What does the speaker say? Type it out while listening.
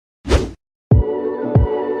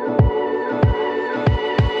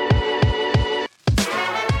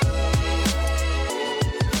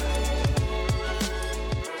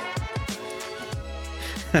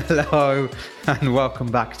Hello and welcome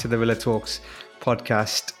back to the Villa Talks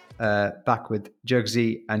podcast. Back with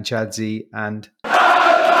Jugsy and Chadsy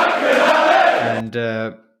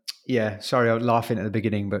sorry, I was laughing at the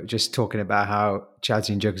beginning, but just talking about how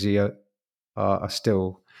Chadsy and Jugsy are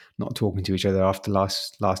still not talking to each other after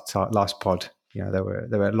last pod. You know,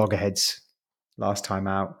 they were loggerheads last time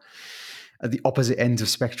out at the opposite ends of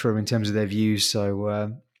spectrum in terms of their views.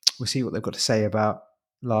 So we'll see what they've got to say about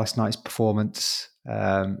last night's performance,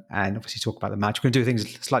 and obviously talk about the match. We're going to do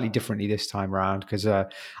things slightly differently this time around because I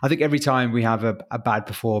think every time we have a bad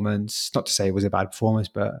performance, not to say it was a bad performance,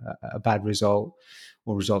 but a bad result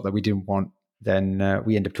or result that we didn't want, then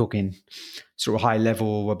we end up talking sort of high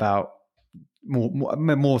level about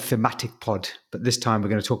more thematic pod. But this time we're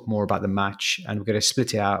going to talk more about the match, and we're going to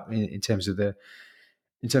split it out in terms of the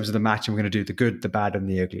match, and we're going to do the good, the bad, and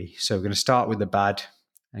the ugly. So we're going to start with the bad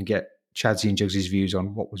and get Chadsy and Jugsy's views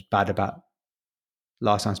on what was bad about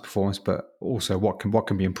last night's performance, but also what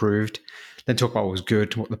can be improved. Then talk about what was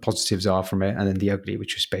good, what the positives are from it, and then the ugly,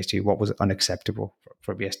 which was basically what was unacceptable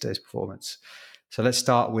from yesterday's performance. So let's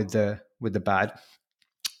start with the bad.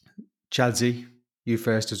 Chadsy, you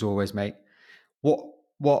first as always, mate. What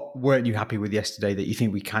weren't you happy with yesterday that you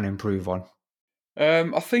think we can improve on?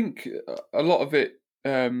 I think a lot of it,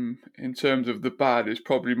 in terms of the bad, is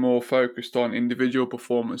probably more focused on individual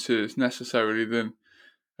performances necessarily than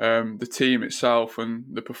the team itself and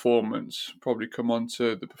the performance. Probably come on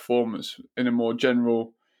to the performance in a more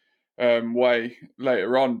general way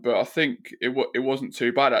later on, but I think it wasn't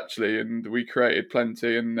too bad actually, and we created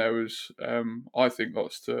plenty, and there was I think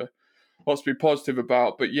lots to be positive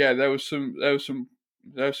about. But yeah, there was some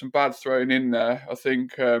bad thrown in there. I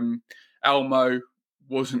think Elmo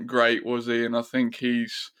wasn't great, was he? And I think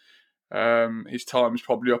his time's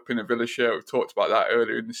probably up in a Villa shirt. We've talked about that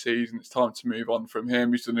earlier in the season. It's time to move on from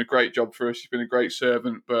him. He's done a great job for us. He's been a great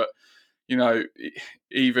servant, but you know,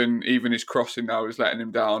 even his crossing now is letting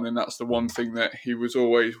him down, and that's the one thing that he was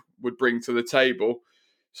always would bring to the table.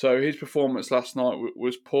 So his performance last night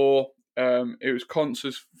was poor. It was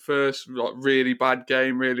Conce's first really bad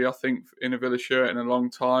game, really, I think, in a Villa shirt in a long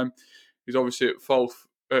time. He's obviously at fault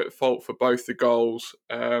for both the goals,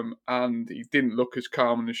 and he didn't look as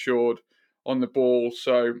calm and assured on the ball.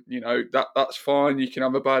 So that's fine. You can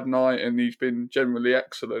have a bad night, and he's been generally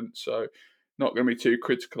excellent. So not going to be too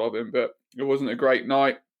critical of him, but it wasn't a great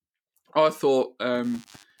night. I thought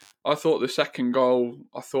the second goal,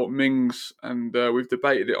 I thought Mings, and we've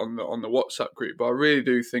debated it on the WhatsApp group, but I really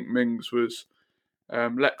do think Mings was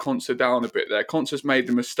let Conce down a bit there. Conce's made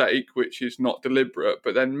the mistake, which is not deliberate,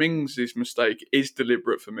 but then Mings' mistake is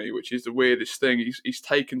deliberate for me, which is the weirdest thing. He's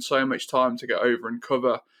taken so much time to get over and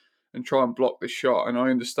cover and try and block the shot, and I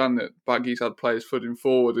understand that Baggy's had players footing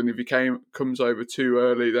forward, and if he comes over too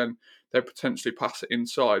early, then they potentially pass it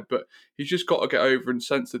inside. But he's just got to get over and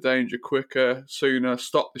sense the danger quicker, sooner,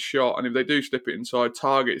 stop the shot, and if they do slip it inside,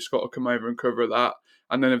 Target's got to come over and cover that,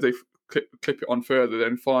 and then if they clip it on further,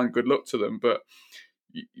 then fine, good luck to them. But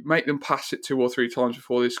you make them pass it 2 or 3 times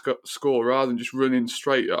before they score, rather than just running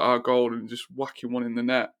straight at our goal and just whacking one in the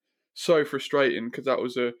net. So frustrating, because that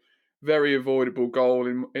was a very avoidable goal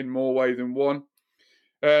in more ways than one.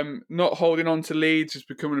 Not holding on to leads is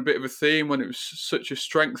becoming a bit of a theme when it was such a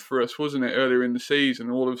strength for us, wasn't it, earlier in the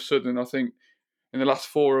season? All of a sudden, I think in the last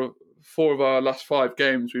four of our last 5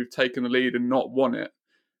 games, we've taken the lead and not won it.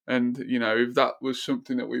 And, if that was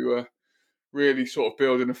something that we were really sort of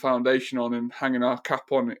building a foundation on and hanging our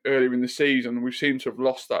cap on earlier in the season, we seem to have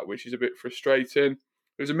lost that, which is a bit frustrating.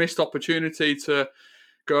 There's a missed opportunity to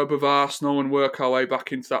go above Arsenal and work our way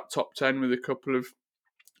back into that top 10 with a couple of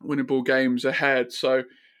winnable games ahead. So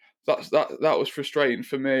that was frustrating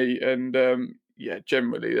for me. And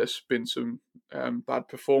generally there's been some bad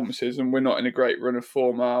performances, and we're not in a great run of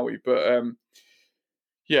form, are we? But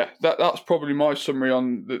that's probably my summary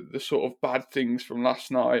on the sort of bad things from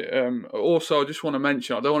last night. Also, I just want to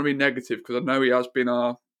mention, I don't want to be negative, because I know he has been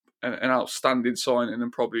an outstanding signing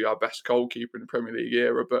and probably our best goalkeeper in the Premier League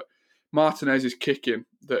era, but Martinez is kicking.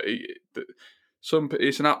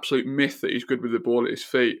 It's an absolute myth that he's good with the ball at his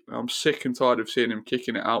feet. I'm sick and tired of seeing him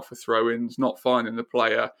kicking it out for throw-ins, not finding the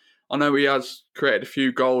player. I know he has created a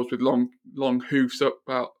few goals with long hoofs up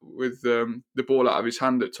out with the ball out of his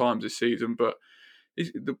hand at times this season, but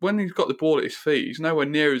when he's got the ball at his feet, he's nowhere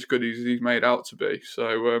near as good as he's made out to be.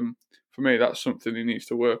 So for me, that's something he needs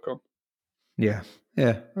to work on. Yeah.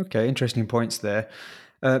 Okay, interesting points there.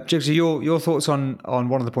 Jigsy, your thoughts on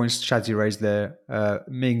one of the points Chadsy raised there,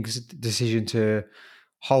 Ming's decision to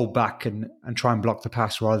hold back and try and block the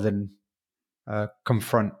pass rather than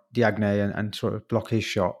confront Diagne and sort of block his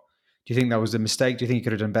shot. Do you think that was a mistake? Do you think he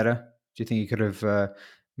could have done better? Do you think he could have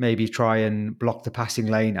maybe try and block the passing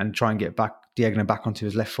lane and try and get back Diagna back onto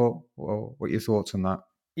his left foot? Or what are your thoughts on that?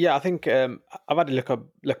 Yeah, I think I've had a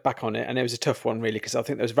look back on it, and it was a tough one really because I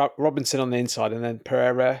think there was Robinson on the inside and then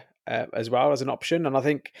Pereira as well as an option. And I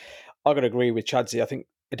think I got to agree with Chadsey. I think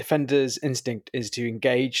a defender's instinct is to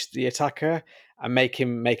engage the attacker and make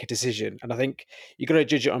him make a decision. And I think you got to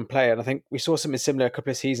judge it on play. And I think we saw something similar a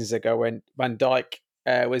couple of seasons ago when Van Dijk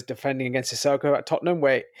was defending against Sissoko at Tottenham,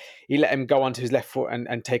 where he let him go onto his left foot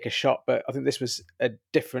and take a shot. But I think this was a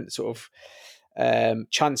different sort of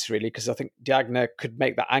chance really, because I think Diagna could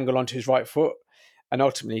make that angle onto his right foot and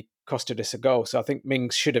ultimately costed us a goal. So I think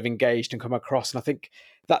Mings should have engaged and come across. And I think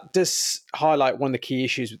that does highlight one of the key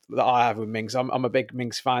issues that I have with Mings. I'm a big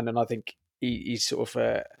Mings fan, and I think he's sort of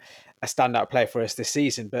a standout player for us this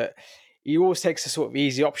season. But he always takes a sort of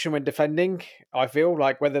easy option when defending. I feel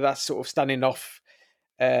like whether that's sort of standing off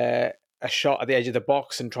a shot at the edge of the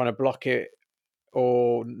box and trying to block it,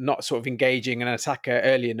 or not sort of engaging an attacker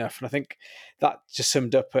early enough. And I think that just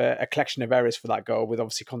summed up a collection of errors for that goal, with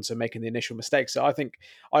obviously Konsa making the initial mistake. So I think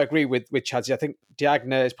I agree with Chadsey. I think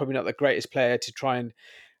Diagna is probably not the greatest player to try and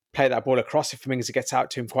play that ball across. If Mings gets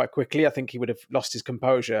out to him quite quickly, I think he would have lost his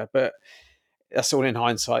composure. But that's all in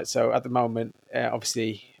hindsight. So at the moment,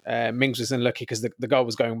 obviously, Mings was unlucky because the goal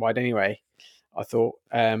was going wide anyway. I thought,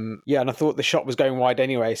 and I thought the shot was going wide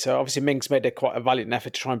anyway. So obviously Mings made quite a valiant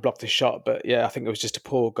effort to try and block the shot, but yeah, I think it was just a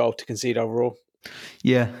poor goal to concede overall.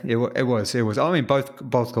 Yeah, it was. It was. I mean,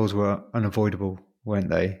 both goals were unavoidable, weren't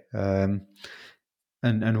they? And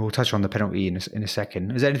we'll touch on the penalty in a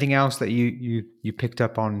second. Is there anything else that you picked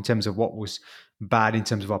up on in terms of what was bad in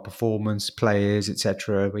terms of our performance, players,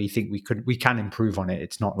 etc., where you think we can improve on it?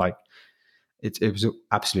 It's not like it was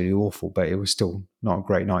absolutely awful, but it was still not a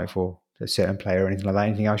great night for a certain player or anything like that.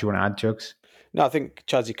 Anything else you want to add, Jugs? No, I think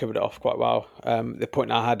Chadsey covered it off quite well. The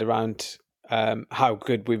point I had around how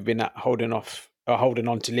good we've been at holding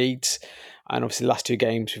on to leads, and obviously the last two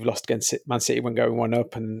games we've lost against Man City when going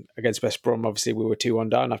 1-up, and against West Brom obviously we were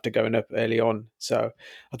 2-1 down after going up early on. So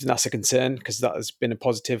I think that's a concern because that has been a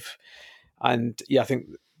positive. And yeah, I think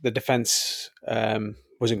the defence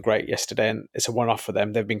wasn't great yesterday, and it's a one-off for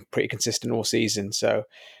them. They've been pretty consistent all season. So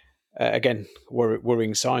again,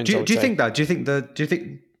 worrying signs. Do you think that? Do you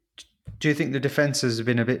think the defence has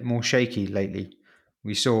been a bit more shaky lately?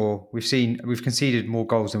 We've conceded more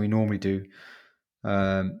goals than we normally do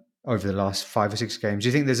over the last 5 or 6 games. Do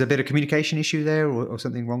you think there's a bit of communication issue there, or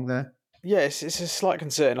something wrong there? Yeah, it's a slight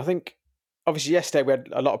concern. I think obviously yesterday we had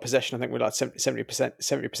a lot of possession. I think we were like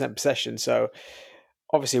 70% possession. So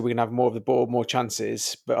obviously we're gonna have more of the ball, more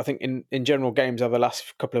chances. But I think in general games over the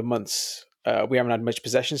last couple of months, we haven't had much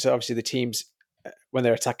possession. So obviously the teams, when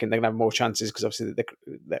they're attacking, they're gonna have more chances because obviously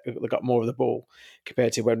they got more of the ball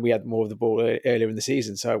compared to when we had more of the ball earlier in the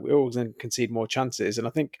season. So we're always going to concede more chances. And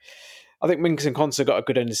I think Mings and Konsa got a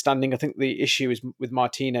good understanding. I think the issue is with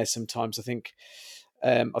Martinez sometimes. I think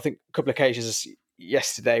a couple of occasions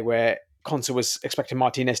yesterday where Konsa was expecting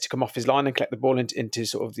Martinez to come off his line and collect the ball into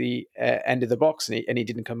sort of the end of the box, and he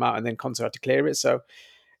didn't come out, and then Konsa had to clear it. So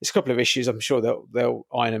it's a couple of issues. I'm sure they'll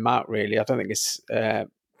iron them out. Really, I don't think it's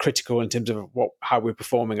critical in terms of how we're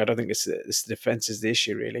performing. I don't think it's the defence is the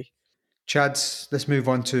issue really. Chads, let's move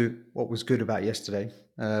on to what was good about yesterday.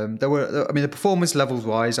 The performance levels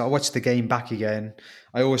wise, I watched the game back again.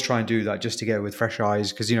 I always try and do that just to get it with fresh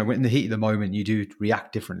eyes because, in the heat of the moment, you do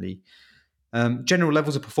react differently. General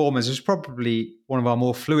levels of performance was probably one of our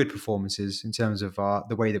more fluid performances in terms of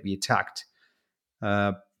the way that we attacked.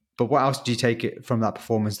 But what else do you take it from that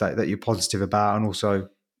performance that you're positive about, and also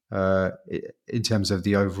in terms of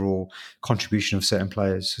the overall contribution of certain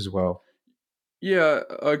players as well? Yeah,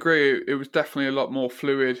 I agree. It was definitely a lot more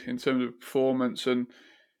fluid in terms of performance, and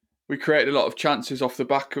we created a lot of chances off the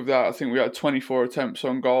back of that. I think we had 24 attempts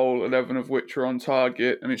on goal, 11 of which were on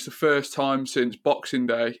target, and it's the first time since Boxing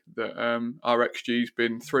Day that our XG's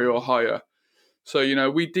been 3 or higher. So,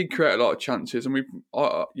 we did create a lot of chances, and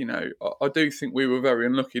I do think we were very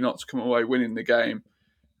unlucky not to come away winning the game.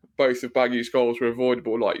 Both of Baggy's goals were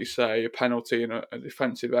avoidable, like you say, a penalty and a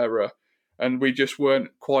defensive error. And we just weren't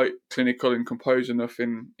quite clinical and composed enough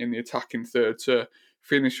in the attacking third to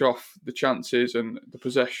finish off the chances and the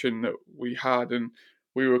possession that we had and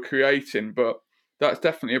we were creating. But that's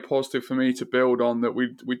definitely a positive for me to build on, that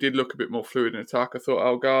we did look a bit more fluid in attack. I thought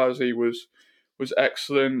El Ghazi was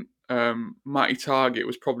excellent. Matty Target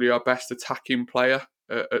was probably our best attacking player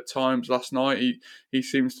at times last night. He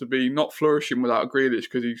seems to be not flourishing without Grealish,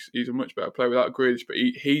 because he's a much better player without Grealish, but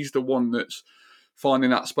he's the one that's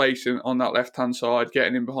finding that space on that left-hand side,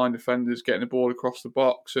 getting in behind defenders, getting the ball across the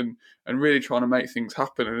box, and really trying to make things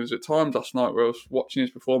happen. And there's at times last night where I was watching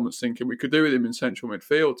his performance thinking we could do with him in central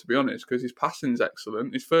midfield, to be honest, because his passing's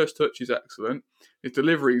excellent, his first touch is excellent, his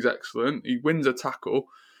delivery is excellent, he wins a tackle.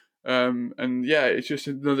 And yeah, it's just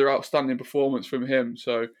another outstanding performance from him.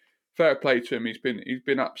 So fair play to him. He's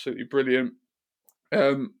been absolutely brilliant.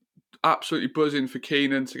 Absolutely buzzing for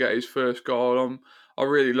Keinan to get his first goal. I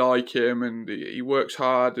really like him, and he works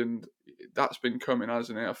hard, and that's been coming,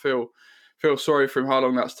 hasn't it? I feel sorry for him how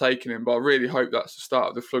long that's taken him, but I really hope that's the start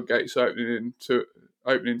of the floodgates opening to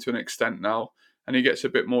an extent now, and he gets a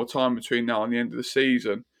bit more time between now and the end of the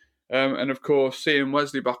season. And of course, seeing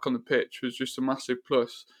Wesley back on the pitch was just a massive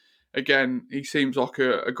plus. Again, he seems like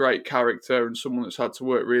a great character and someone that's had to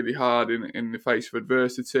work really hard in the face of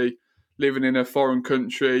adversity, living in a foreign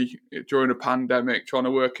country during a pandemic, trying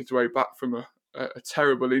to work his way back from a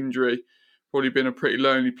terrible injury. Probably been a pretty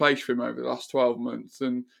lonely place for him over the last 12 months.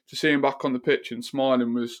 And to see him back on the pitch and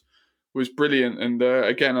smiling was brilliant. And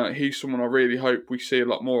again, he's someone I really hope we see a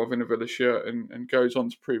lot more of in a Villa shirt, and goes on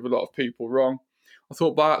to prove a lot of people wrong. I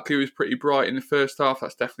thought Barkley was pretty bright in the first half.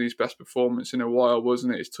 That's definitely his best performance in a while,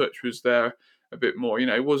 wasn't it? His touch was there a bit more.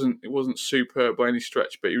 It wasn't superb by any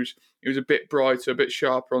stretch, but he was a bit brighter, a bit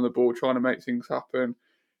sharper on the ball, trying to make things happen.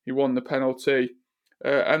 He won the penalty,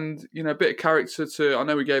 and a bit of character to. I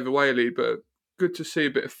know we gave away a lead, but good to see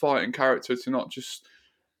a bit of fight and character to not just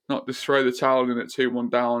throw the towel in at 2-1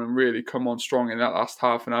 down and really come on strong in that last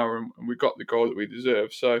half an hour, and we got the goal that we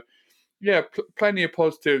deserved. So. Yeah, plenty of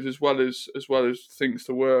positives as well as things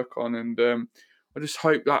to work on, and I just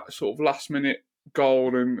hope that sort of last minute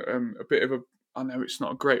goal and a bit of I know it's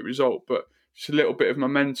not a great result, but just a little bit of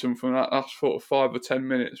momentum from that last sort of 5 or 10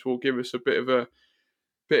 minutes will give us a bit of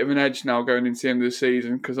an edge now going into the end of the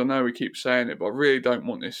season. Because I know we keep saying it, but I really don't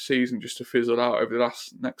want this season just to fizzle out over the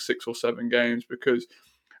next 6 or 7 games, because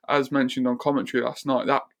as mentioned on commentary last night,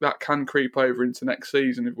 that can creep over into next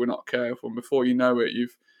season if we're not careful, and before you know it,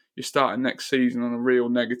 you're starting next season on a real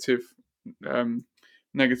negative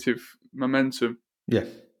momentum.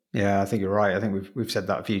 Yeah, I think you're right. I think we've said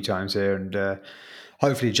that a few times here, and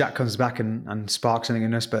hopefully Jack comes back and sparks something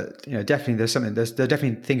in us. But definitely there are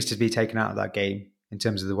definitely things to be taken out of that game in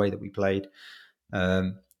terms of the way that we played.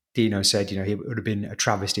 Dino said, it would have been a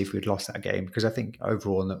travesty if we'd lost that game, because I think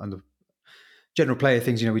overall on the general player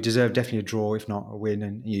things, we deserve definitely a draw, if not a win.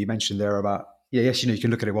 And you mentioned there about, yes, you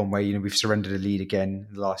can look at it one way. We've surrendered a lead again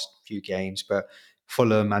in the last few games, but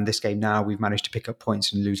Fulham and this game now, we've managed to pick up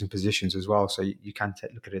points and losing positions as well. So you can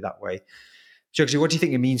look at it that way. Jugsy, what do you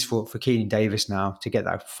think it means for Keinan Davis now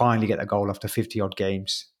to finally get that goal after 50 odd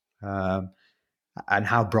games? And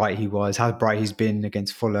how bright he was, how bright he's been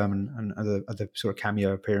against Fulham and other sort of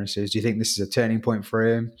cameo appearances. Do you think this is a turning point for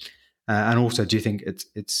him? And also, do you think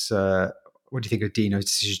it's what do you think of Dino's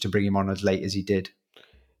decision to bring him on as late as he did?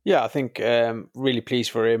 Yeah, I think really pleased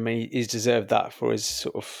for him. He's deserved that for his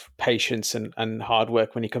sort of patience and hard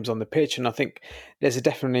work when he comes on the pitch. And I think there's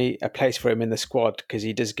definitely a place for him in the squad, because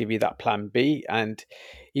he does give you that plan B, and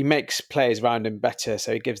he makes players around him better.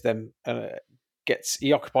 So he gives them,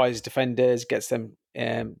 he occupies defenders, gets them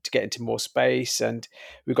to get into more space, and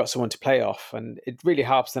we've got someone to play off. And it really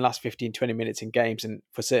helps in the last 15, 20 minutes in games, and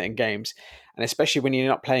for certain games. And especially when you're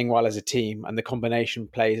not playing well as a team and the combination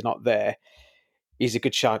play is not there, he's a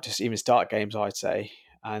good shout to even start games, I'd say.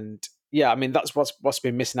 And yeah, I mean, that's what's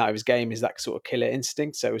been missing out of his game, is that sort of killer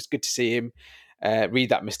instinct. So it's good to see him read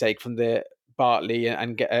that mistake from the Bartley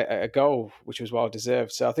and get a goal, which was well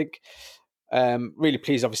deserved. So I think really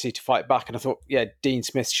pleased, obviously, to fight back. And I thought, Dean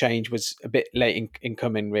Smith's change was a bit late in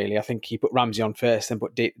coming, really. I think he put Ramsey on first, then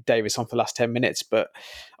put Davis on for the last 10 minutes. But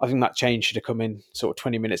I think that change should have come in sort of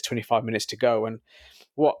 20 minutes, 25 minutes to go. And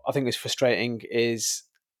what I think is frustrating is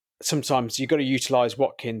sometimes you've got to utilise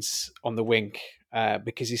Watkins on the wing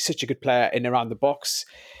because he's such a good player in and around the box.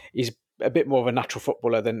 He's a bit more of a natural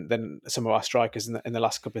footballer than some of our strikers in the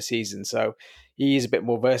last couple of seasons. So he is a bit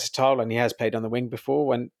more versatile, and he has played on the wing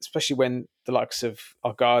before, especially when the likes of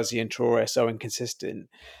Al-Ghazi and Traore are so inconsistent.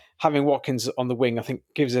 Having Watkins on the wing, I think,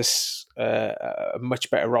 gives us a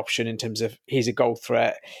much better option in terms of he's a goal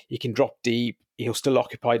threat. He can drop deep. He'll still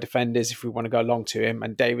occupy defenders if we want to go long to him.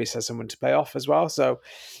 And Davis has someone to play off as well. So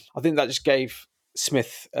I think that just gave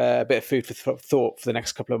Smith a bit of food for thought for the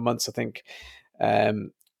next couple of months, I think. A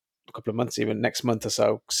couple of months, even next month or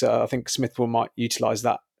so. So I think Smith might utilise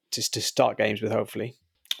that just to start games with, hopefully.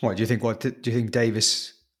 What do you think? Do you think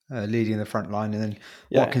Davis leading the front line, and then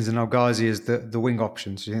Watkins and Al-Ghazi as the wing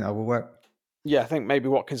options? Do you think that will work? Yeah, I think maybe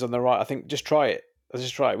Watkins on the right. I think just try it. Let's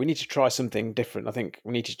just try it. We need to try something different. I think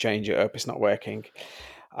we need to change it up. It's not working.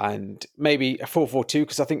 and maybe a 4-4-2,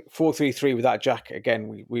 because I think 4-3-3 without Jack,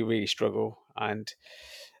 again, we really struggle. And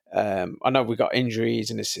I know we've got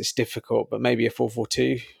injuries and it's difficult, but maybe a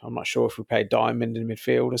 4-4-2. I'm not sure if we play Diamond in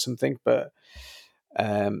midfield or something, but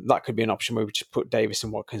that could be an option where we just put Davis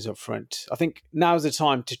and Watkins up front. I think now's the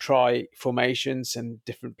time to try formations and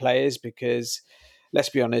different players, because let's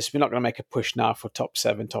be honest, we're not going to make a push now for top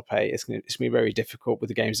 7, top 8. It's going to be very difficult with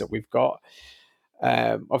the games that we've got.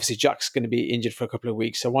 Obviously, Jack's going to be injured for a couple of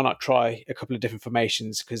weeks, so why not try a couple of different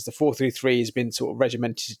formations? Because the 4-3-3 has been sort of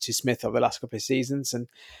regimented to Smith over the last couple of seasons, and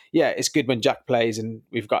yeah, it's good when Jack plays and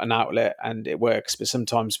we've got an outlet and it works. But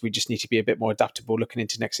sometimes we just need to be a bit more adaptable looking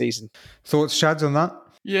into next season. Thoughts, Shads, on that?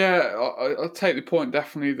 Yeah, I take the point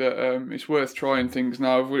definitely that it's worth trying things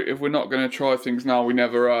now. If we're not going to try things now, we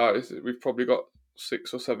never are. We've probably got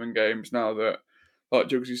 6 or 7 games now that, like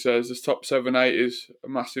Jugsy says, this top 7, 8 is a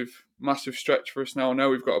massive stretch for us now. I know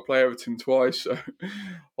we've got to play Everton twice, so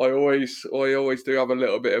I always do have a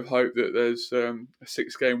little bit of hope that there's a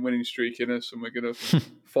 6-game winning streak in us and we're going to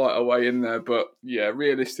fight our way in there. But yeah,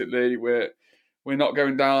 realistically, we're not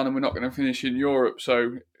going down and we're not going to finish in Europe,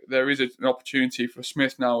 so there is an opportunity for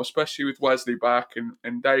Smith now, especially with Wesley back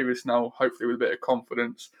and Davis now, hopefully with a bit of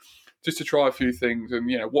confidence, just to try a few things. And,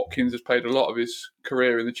 Watkins has played a lot of his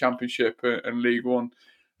career in the Championship and League One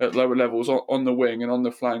at lower levels on the wing and on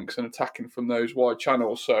the flanks and attacking from those wide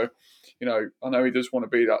channels. So, I know he does want to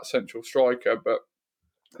be that central striker, but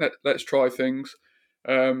let's try things.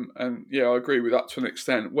 And yeah, I agree with that to an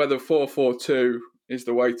extent. Whether 4-4-2 is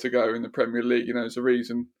the way to go in the Premier League, there's a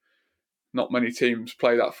reason not many teams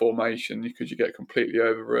play that formation because you get completely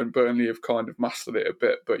overrun. Burnley have kind of mastered it a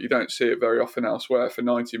bit, but you don't see it very often elsewhere for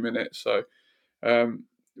 90 minutes. So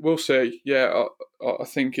we'll see. Yeah, I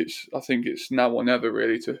think it's now or never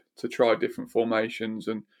really to try different formations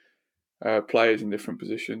and players in different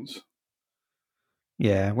positions.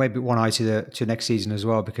 Yeah, maybe one eye to next season as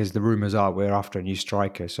well, because the rumours are we're after a new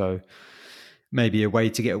striker. So maybe a way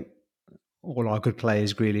to get all our good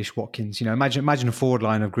players, Grealish, Watkins. Imagine a forward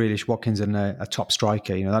line of Grealish, Watkins, and a top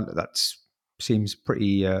striker. That seems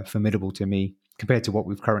pretty formidable to me compared to what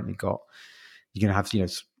we've currently got. You're going to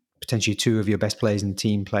have potentially 2 of your best players in the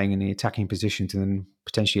team playing in the attacking positions, and then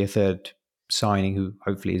potentially a third signing who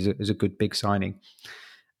hopefully is a good big signing.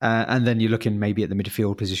 And then you're looking maybe at the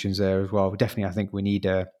midfield positions there as well. Definitely, I think we need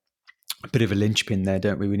a bit of a linchpin there,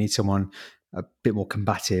 don't we? We need someone a bit more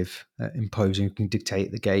combative, imposing, who can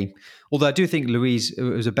dictate the game. Although I do think it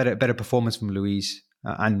was a better performance from Luiz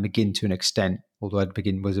and McGinn to an extent, although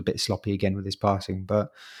McGinn was a bit sloppy again with his passing. But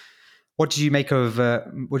what did you make of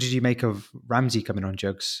Ramsey coming on,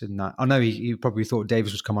 Jugs? In that, I know you probably thought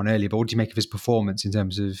Davis would come on earlier, but what do you make of his performance in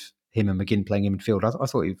terms of him and McGinn playing in midfield? I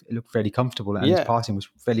thought he looked fairly comfortable and his passing was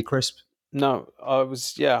fairly crisp. No, I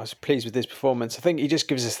was pleased with his performance. I think he just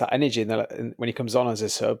gives us that energy when he comes on as a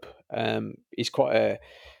sub. He's quite a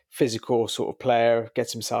physical sort of player,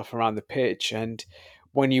 gets himself around the pitch, and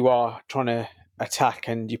when you are trying to attack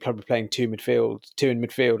and you're probably playing two in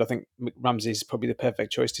midfield, I think Ramsey is probably the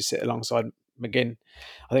perfect choice to sit alongside McGinn.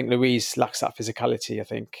 I think Luiz lacks that physicality, I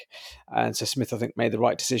think. And so Smith, I think, made the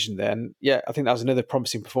right decision there. And yeah, I think that was another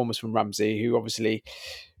promising performance from Ramsey, who obviously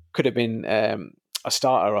could have been a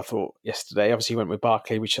starter, I thought, yesterday. Obviously, he went with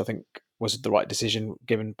Barkley, which I think was the right decision,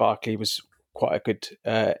 given Barkley was quite a good,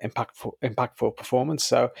 impactful performance.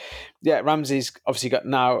 So, yeah, Ramsey's obviously got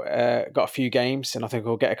a few games, and I think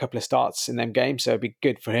he'll get a couple of starts in them games. So it'd be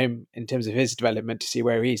good for him in terms of his development to see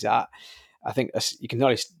where he's at. I think you can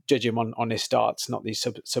only judge him on his starts, not these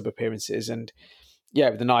sub appearances. And yeah,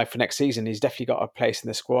 with an eye for next season, he's definitely got a place in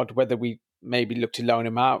the squad. Whether we maybe look to loan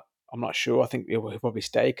him out, I'm not sure. I think he'll probably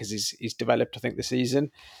stay because he's developed, I think, this season.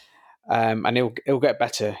 And he'll get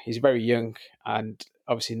better. He's very young and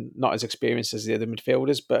obviously not as experienced as the other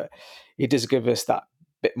midfielders, but he does give us that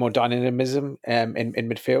bit more dynamism in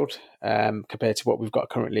midfield compared to what we've got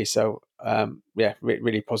currently. So yeah,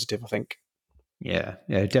 really positive, I think. Yeah,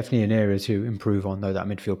 definitely an area to improve on, though, that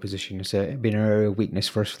midfield position. It's been an area of weakness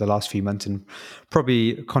for us for the last few months and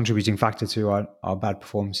probably a contributing factor to our bad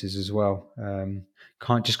performances as well.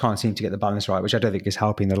 Can't seem to get the balance right, which I don't think is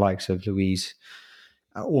helping the likes of Luiz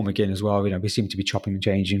or McGinn as well. We seem to be chopping and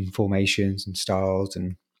changing formations and styles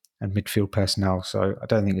and midfield personnel, so I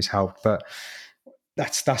don't think it's helped. But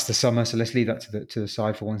that's the summer, so let's leave that to the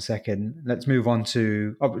side for 1 second. Let's move on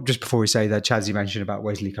to just before we say that, Chazzy mentioned about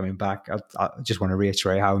Wesley coming back. I just want to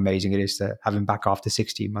reiterate how amazing it is to have him back after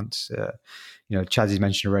 16 months. Chazzy's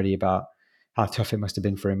mentioned already about how tough it must have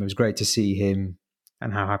been for him. It was great to see him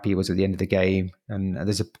and how happy he was at the end of the game. And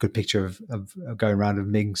there's a good picture of going around of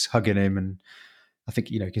Mings hugging him, and I think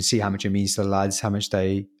you can see how much it means to the lads, how much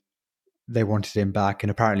they they wanted him back.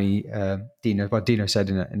 And apparently, Dino said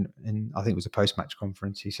in I think it was a post-match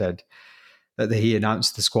conference, he said that he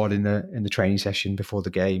announced the squad in the training session before the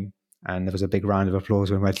game, and there was a big round of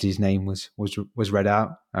applause when Wesley's name was read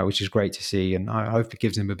out, which is great to see. And I hope it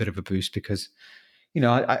gives him a bit of a boost because,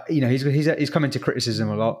 he's come into criticism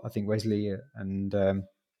a lot. I think Wesley and.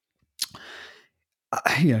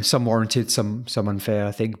 Some warranted, some unfair,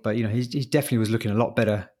 I think. But he definitely was looking a lot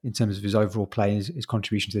better in terms of his overall play, his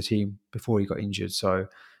contribution to the team before he got injured. So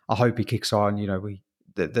I hope he kicks on.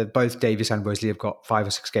 Both Davis and Wesley have got 5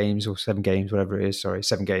 or 6 games or 7 games, whatever it is.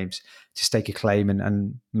 7 games to stake a claim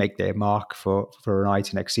and make their mark for an eye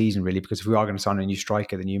to next season, really. Because if we are going to sign a new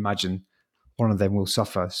striker, then you imagine one of them will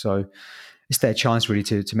suffer. So it's their chance really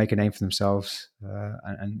to make a name for themselves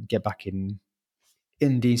and get back in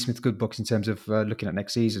Dean Smith's good books in terms of looking at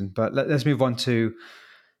next season. But let's move on to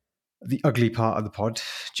the ugly part of the pod.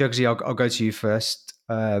 Jugsy, I'll go to you first.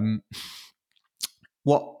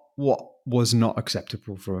 What was not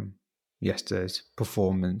acceptable from yesterday's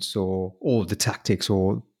performance or the tactics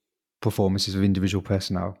or performances of individual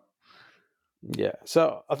personnel? Yeah,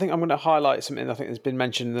 so I think I'm going to highlight something I think has been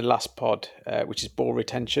mentioned in the last pod, which is ball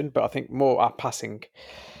retention, but I think more our passing.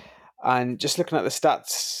 And just looking at the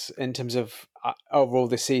stats in terms of overall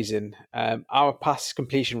this season, our pass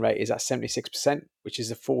completion rate is at 76%, which is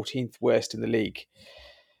the 14th worst in the league.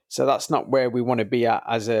 So that's not where we want to be at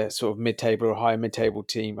as a sort of mid-table or higher mid-table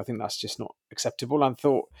team. I think that's just not acceptable. And I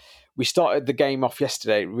thought we started the game off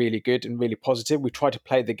yesterday really good and really positive. We tried to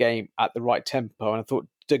play the game at the right tempo. And I thought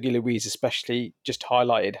Dougie Luiz especially just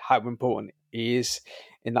highlighted how important he is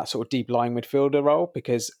in that sort of deep lying midfielder role,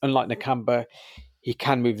 because unlike Nakamba, he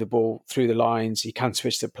can move the ball through the lines, he can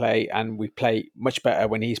switch the play, and we play much better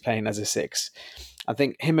when he's playing as a 6. I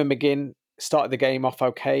think him and McGinn started the game off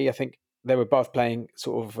okay. I think they were both playing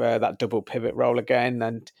sort of that double pivot role again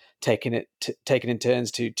and taking in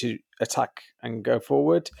turns to attack and go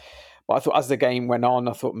forward. But I thought as the game went on,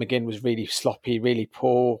 I thought McGinn was really sloppy, really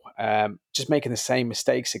poor, just making the same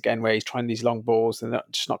mistakes again where he's trying these long balls and they're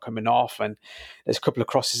just not coming off. And there's a couple of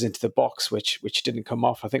crosses into the box which didn't come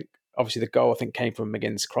off. I think obviously the goal came from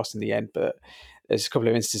McGinn's cross in the end, but there's a couple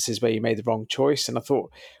of instances where he made the wrong choice. And I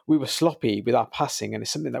thought we were sloppy with our passing, and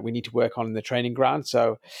it's something that we need to work on in the training ground.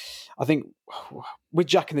 So I think with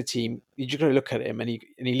Jack in the team, you're going to look at him and he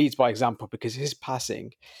leads by example because his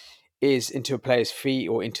passing is into a player's feet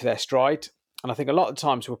or into their stride. And I think a lot of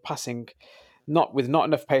times we're passing not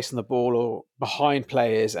enough pace on the ball or behind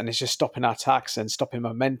players, and it's just stopping our attacks and stopping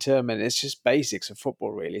momentum, and it's just basics of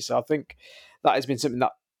football really. So I think that has been something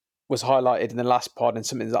that was highlighted in the last pod and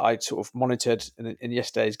something that I sort of monitored in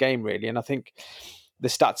yesterday's game really. And I think the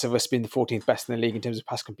stats of us being the 14th best in the league in terms of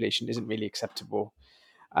pass completion isn't really acceptable.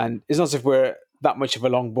 And it's not as if we're that much of a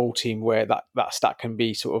long ball team where that stat can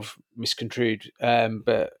be sort of misconstrued.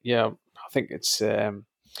 But yeah, I think it's one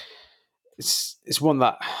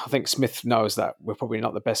that I think Smith knows that we're probably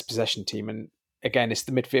not the best possession team. And again, it's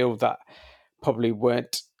the midfield that probably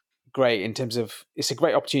weren't great in terms of, it's a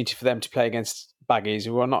great opportunity for them to play against Baggies,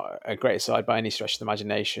 who are not a great side by any stretch of the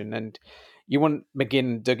imagination. And you want McGinn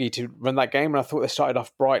and Dougie to run that game. And I thought they started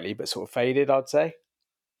off brightly, but sort of faded, I'd say.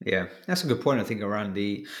 Yeah, that's a good point. I think around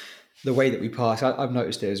the way that we pass, I've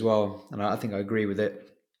noticed it as well, and I think I agree with it.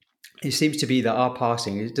 It seems to be that our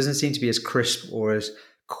passing, it doesn't seem to be as crisp or as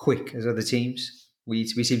quick as other teams. We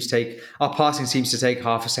seem to take, our passing seems to take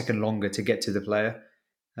half a second longer to get to the player.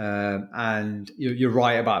 And you're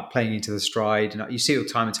right about playing into the stride. And you see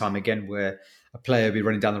it time and time again where a player will be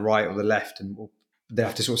running down the right or the left and they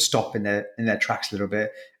have to sort of stop in their tracks a little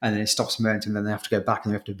bit, and then it stops momentum, and then they have to go back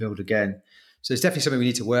and they have to build again. So it's definitely something we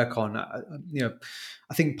need to work on.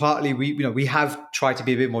 I think partly we have tried to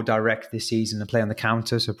be a bit more direct this season and play on the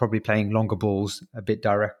counter, so probably playing longer balls, a bit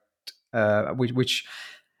direct, which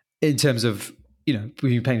in terms of when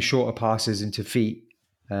you're playing shorter passes into feet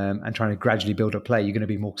and trying to gradually build up play, you're going to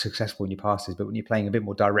be more successful in your passes. But when you're playing a bit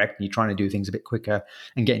more direct and you're trying to do things a bit quicker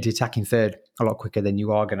and get into attacking third a lot quicker, then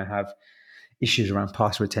you are going to have issues around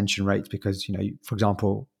pass retention rates because, for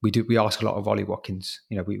example, we ask a lot of Ollie Watkins.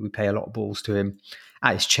 We pay a lot of balls to him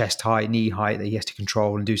at his chest height, knee height that he has to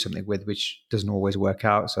control and do something with, which doesn't always work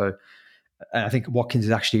out. So I think Watkins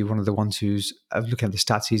is actually one of the ones who's, looking at the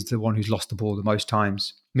stats, he's the one who's lost the ball the most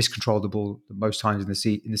times, miscontrolled the ball the most times in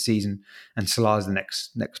the season, and Salah's the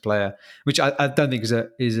next player, which I don't think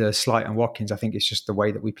is a slight on Watkins. I think it's just the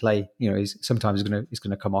way that we play. Sometimes it's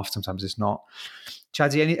gonna come off, sometimes it's not.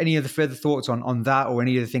 Chadsy, any other further thoughts on that, or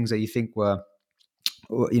any of the things that you think were,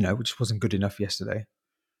 which wasn't good enough yesterday?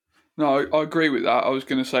 No, I agree with that. I was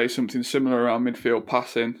going to say something similar around midfield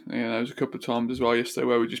passing. There was a couple of times as well yesterday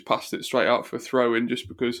where we just passed it straight out for a throw in just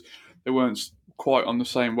because they weren't quite on the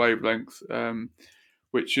same wavelength.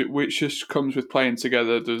 Which just comes with playing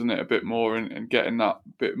together, doesn't it? A bit more and getting that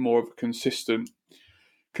bit more of a consistent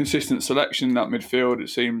selection in that midfield. It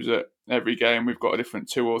seems that every game we've got a different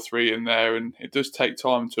 2 or 3 in there, and it does take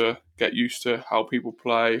time to get used to how people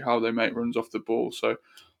play, how they make runs off the ball. So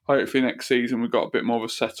hopefully next season we've got a bit more of a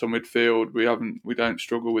set on midfield. We don't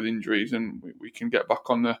struggle with injuries, and we can get back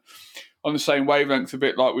on the same wavelength a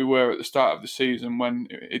bit like we were at the start of the season, when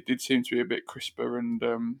it did seem to be a bit crisper and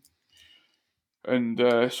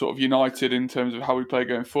sort of united in terms of how we play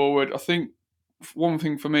going forward. I think one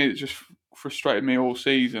thing for me that just frustrated me all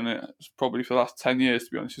season, it's probably for the last 10 years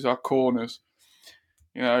to be honest, is our corners.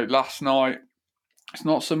 Last night, it's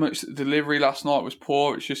not so much the delivery last night was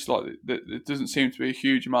poor, it's just like there doesn't seem to be a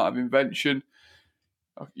huge amount of invention.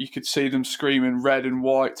 You could see them screaming red and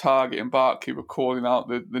white, Target and Barkley were calling out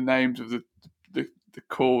the names of the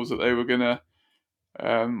calls that they were going to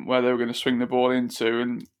where they were going to swing the ball into,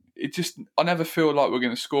 and I never feel like we're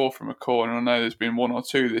going to score from a corner. I know there's been 1 or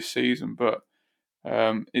 2 this season, but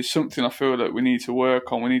it's something I feel that we need to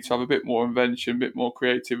work on. We need to have a bit more invention, a bit more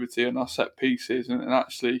creativity in our set pieces, and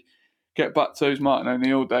actually get back to those Martin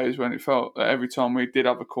O'Neill days when it felt that every time we did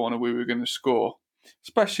have a corner we were going to score,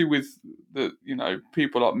 especially with the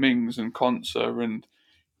people like Mings and Konsa and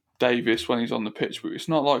Davis when he's on the pitch. But it's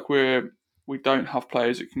not like we don't have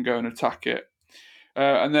players that can go and attack it.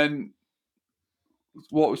 And then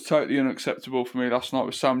what was totally unacceptable for me last night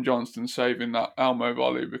was Sam Johnston saving that Elmo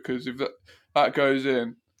volley, because if that goes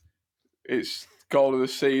in, it's goal of the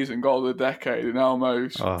season, goal of the decade, and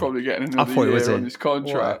Elmo's probably getting another year on his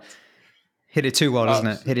contract. What? Hit it too well, doesn't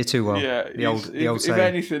it? Hit it too well. Yeah, the old if saying.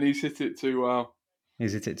 anything, he's hit it too well.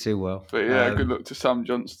 He's hit it too well. But yeah, good luck to Sam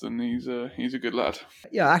Johnston. He's a good lad.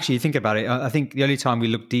 Yeah, actually, you think about it. I think the only time we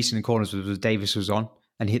looked decent in corners was Davis was on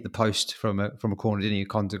and he hit the post from a corner, didn't he?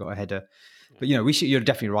 Conte got a header. But you're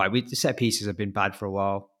definitely right. The set pieces have been bad for a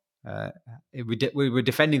while. We were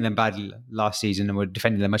defending them badly last season, and we're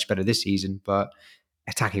defending them much better this season. But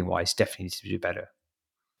attacking wise, definitely needs to do better.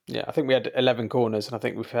 Yeah, I think we had 11 corners, and I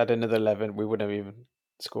think we've had another 11. We wouldn't have even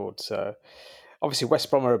scored. So obviously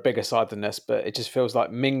West Brom are a bigger side than us, but it just feels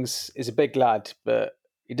like Mings is a big lad, but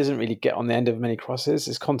he doesn't really get on the end of many crosses.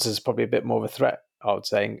 His Consa's probably a bit more of a threat, I would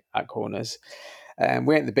say, at corners.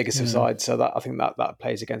 We ain't the biggest of sides, so I think that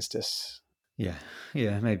plays against us.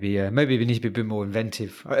 Yeah, maybe we need to be a bit more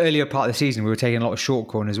inventive. Earlier part of the season, we were taking a lot of short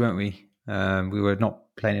corners, weren't we? We were not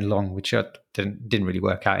playing it long, which didn't really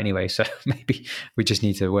work out anyway. So maybe we just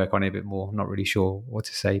need to work on it a bit more. I'm not really sure what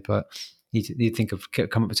to say, but need to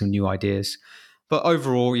come up with some new ideas. But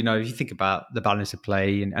overall, if you think about the balance of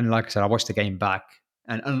play, and like I said, I watched the game back,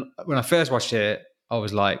 and when I first watched it, I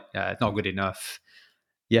was like, it's not good enough.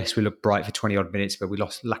 Yes, we looked bright for 20 odd minutes, but we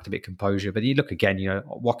lacked a bit of composure. But you look again,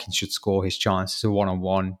 Watkins should score his chance. It's a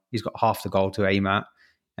 1-on-1. He's got half the goal to aim at,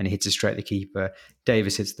 and he hits it straight at the keeper.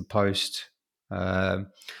 Davis hits the post.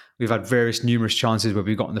 We've had numerous chances where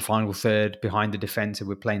we've got in the final third behind the defence and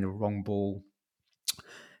we're playing the wrong ball.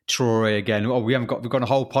 Traore again. We've got a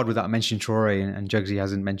whole pod without mentioning Traore, and Jugsy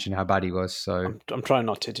hasn't mentioned how bad he was. So I'm trying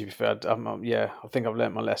not to be fair. I think I've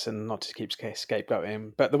learnt my lesson not to keep scapegoating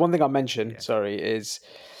him. But the one thing I mentioned, is,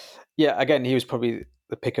 again, he was probably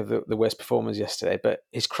the pick of the worst performers yesterday. But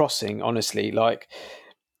his crossing, honestly, like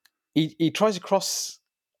he tries to cross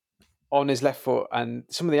on his left foot, and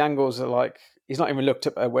some of the angles are like he's not even looked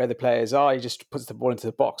up at where the players are. He just puts the ball into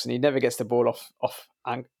the box, and he never gets the ball off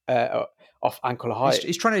ankle height.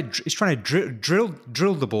 He's trying to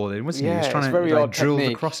drill the ball in, wasn't he? He's trying to drill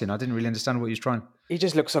the crossing. I didn't really understand what he was trying. He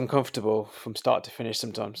just looks uncomfortable from start to finish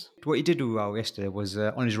sometimes. What he did do well yesterday was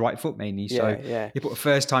on his right foot mainly. So he put a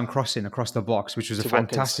first time crossing across the box, which was a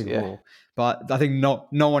fantastic ball. But I think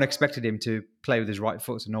no one expected him to play with his right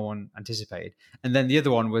foot, so no one anticipated. And then the other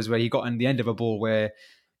one was where he got on the end of a ball where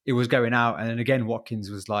it was going out, and then again Watkins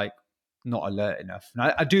was like not alert enough.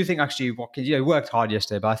 And I do think actually Watkins, he worked hard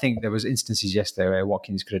yesterday, but I think there was instances yesterday where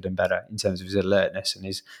Watkins could have done better in terms of his alertness and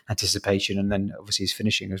his anticipation, and then obviously his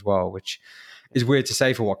finishing as well, which is weird to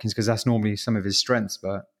say for Watkins because that's normally some of his strengths,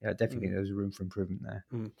 but definitely there was room for improvement there.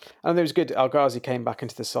 And it was good. El Ghazi came back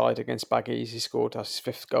into the side against Baggies. He scored his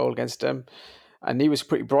 5th goal against him. And he was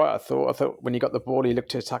pretty bright, I thought. I thought when he got the ball, he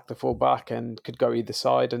looked to attack the full back and could go either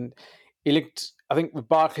side. And he looked, I think with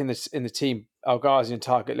Barkley in the team, El Ghazi and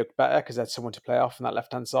Target looked better because they had someone to play off on that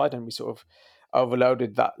left-hand side. And we sort of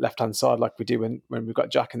overloaded that left-hand side like we do when we've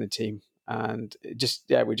got Jack in the team. And we just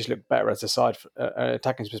looked better as a side from an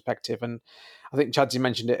attacking perspective. And I think Chadsy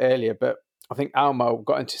mentioned it earlier, but I think Almo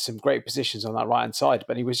got into some great positions on that right-hand side,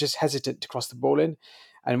 but he was just hesitant to cross the ball in.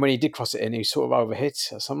 And when he did cross it in, he sort of overhit.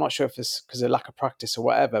 So I'm not sure if it's because of lack of practice or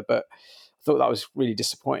whatever, but I thought that was really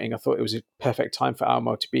disappointing. I thought it was a perfect time for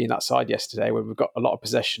Almo to be in that side yesterday where we've got a lot of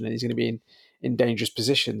possession and he's going to be in dangerous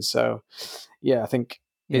positions. So, yeah, I think...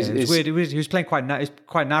 Yeah, it's weird. He was playing quite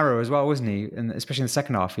narrow as well, wasn't he? And especially in the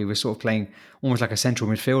second half, he was sort of playing almost like a central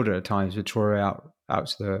midfielder at times with Traore out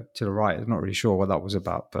to the right. I'm not really sure what that was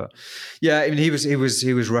about, but yeah, I mean, he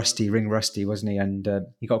was rusty, ring rusty, wasn't he? And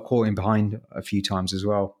he got caught in behind a few times as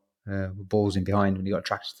well, with balls in behind when he got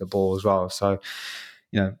attracted to the ball as well. So,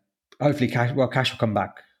 hopefully, Cash will come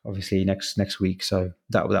back obviously next week, so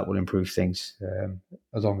that will improve things,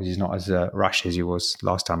 as long as he's not as rash as he was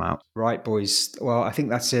last time out. Right, boys. Well, I think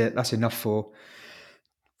that's it. That's enough for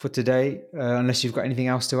today. Unless you've got anything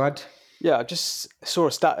else to add. Yeah, I just saw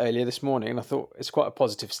a stat earlier this morning, and I thought it's quite a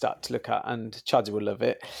positive stat to look at, and Chadsy will love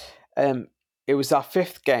it. It was our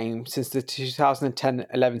 5th game since the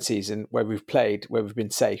 2010-11 season where we've been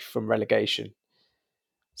safe from relegation.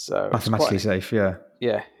 So mathematically safe, yeah.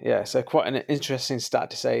 Yeah. So quite an interesting stat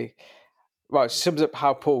to say. Right, it sums up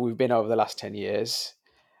how poor we've been over the last 10 years,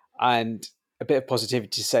 and a bit of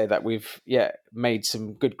positivity to say that we've made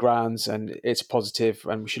some good grounds, and it's positive,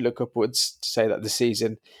 and we should look upwards to say that the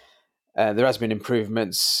season there has been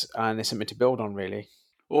improvements, and there's something to build on, really.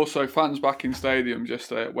 Also, fans back in stadiums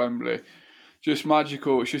yesterday at Wembley, just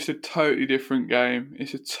magical. It's just a totally different game.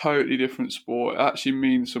 It's a totally different sport. It actually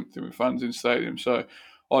means something with fans in stadiums. So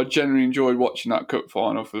I genuinely enjoyed watching that cup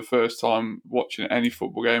final for the first time, watching any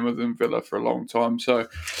football game other than Villa for a long time. So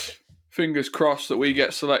fingers crossed that we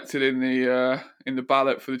get selected in the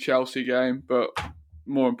ballot for the Chelsea game. But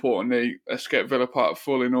more importantly, let's get Villa part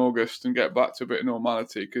full in August and get back to a bit of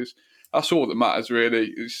normality, because that's all that matters,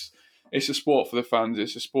 really. It's a sport for the fans.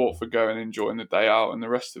 It's a sport for going and enjoying the day out, and the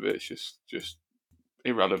rest of it's just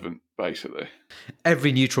irrelevant, basically.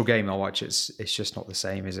 Every neutral game I watch, it's just not the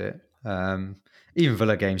same, is it? Even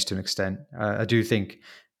Villa games to an extent. I do think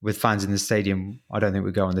with fans in the stadium, I don't think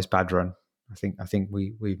we go on this bad run. I think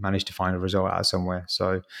we've managed to find a result out of somewhere.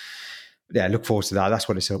 So yeah, look forward to that. That's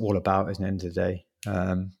what it's all about, isn't it, at the end of the day?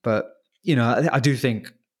 But I do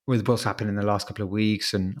think with what's happened in the last couple of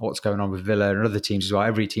weeks and what's going on with Villa and other teams as well,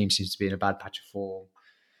 every team seems to be in a bad patch of form.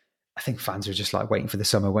 I think fans are just like waiting for the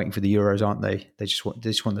summer, waiting for the Euros, aren't they? They just want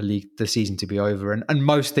the season to be over, and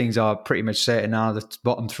most things are pretty much certain now. The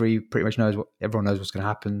bottom 3 pretty much everyone knows what's going to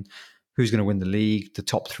happen, who's going to win the league. The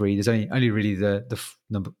top 3, there's only really the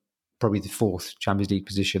number, probably the 4th Champions League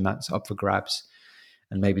position that's up for grabs,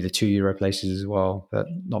 and maybe the 2 Euro places as well, but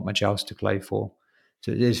not much else to play for.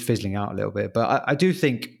 So it is fizzling out a little bit. But I do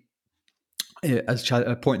think, as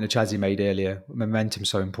a point that Chadsy made earlier, momentum's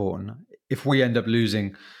so important. If we end up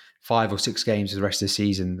losing 5 or 6 games for the rest of the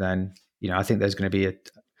season, then I think there's going to be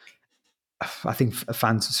I think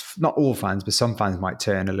fans, not all fans, but some fans might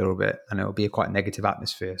turn a little bit, and it'll be a quite negative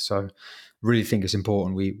atmosphere. So, really think it's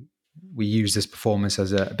important we use this performance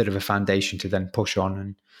as a bit of a foundation to then push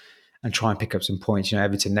on and try and pick up some points.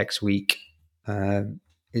 Everton next week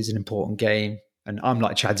is an important game, and I'm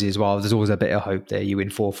like Chadsy as well. There's always a bit of hope there. You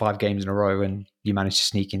win 4 or 5 games in a row, and you manage to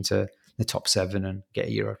sneak into the top 7 and get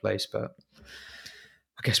a Euro place, but.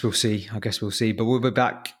 I guess we'll see. But we'll be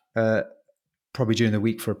back probably during the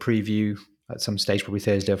week for a preview at some stage, probably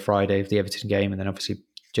Thursday or Friday of the Everton game. And then obviously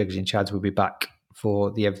Jugsy and Chads will be back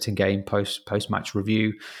for the Everton game post-match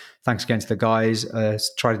review. Thanks again to the guys.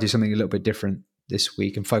 Try to do something a little bit different this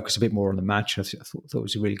week and focus a bit more on the match. I thought it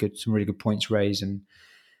was some really good points raised, and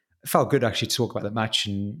it felt good actually to talk about the match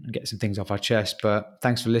and get some things off our chest. But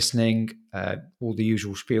thanks for listening. All the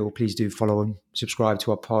usual spiel. Please do follow and subscribe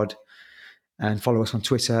to our pod. And follow us on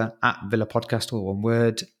Twitter at Villa Podcast, all one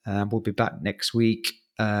word. We'll be back next week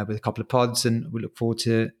with a couple of pods, and we look forward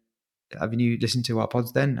to having you listen to our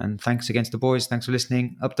pods then. And thanks again to the boys. Thanks for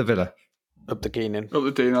listening. Up the Villa. Up the Keinan. Up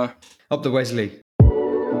the Dino. Up the Wesley.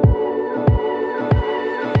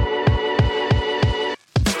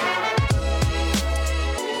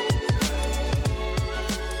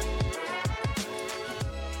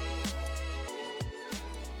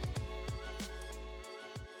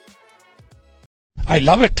 I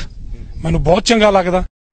love it. ਮੈਨੂੰ ਬਹੁਤ ਚੰਗਾ ਲੱਗਦਾ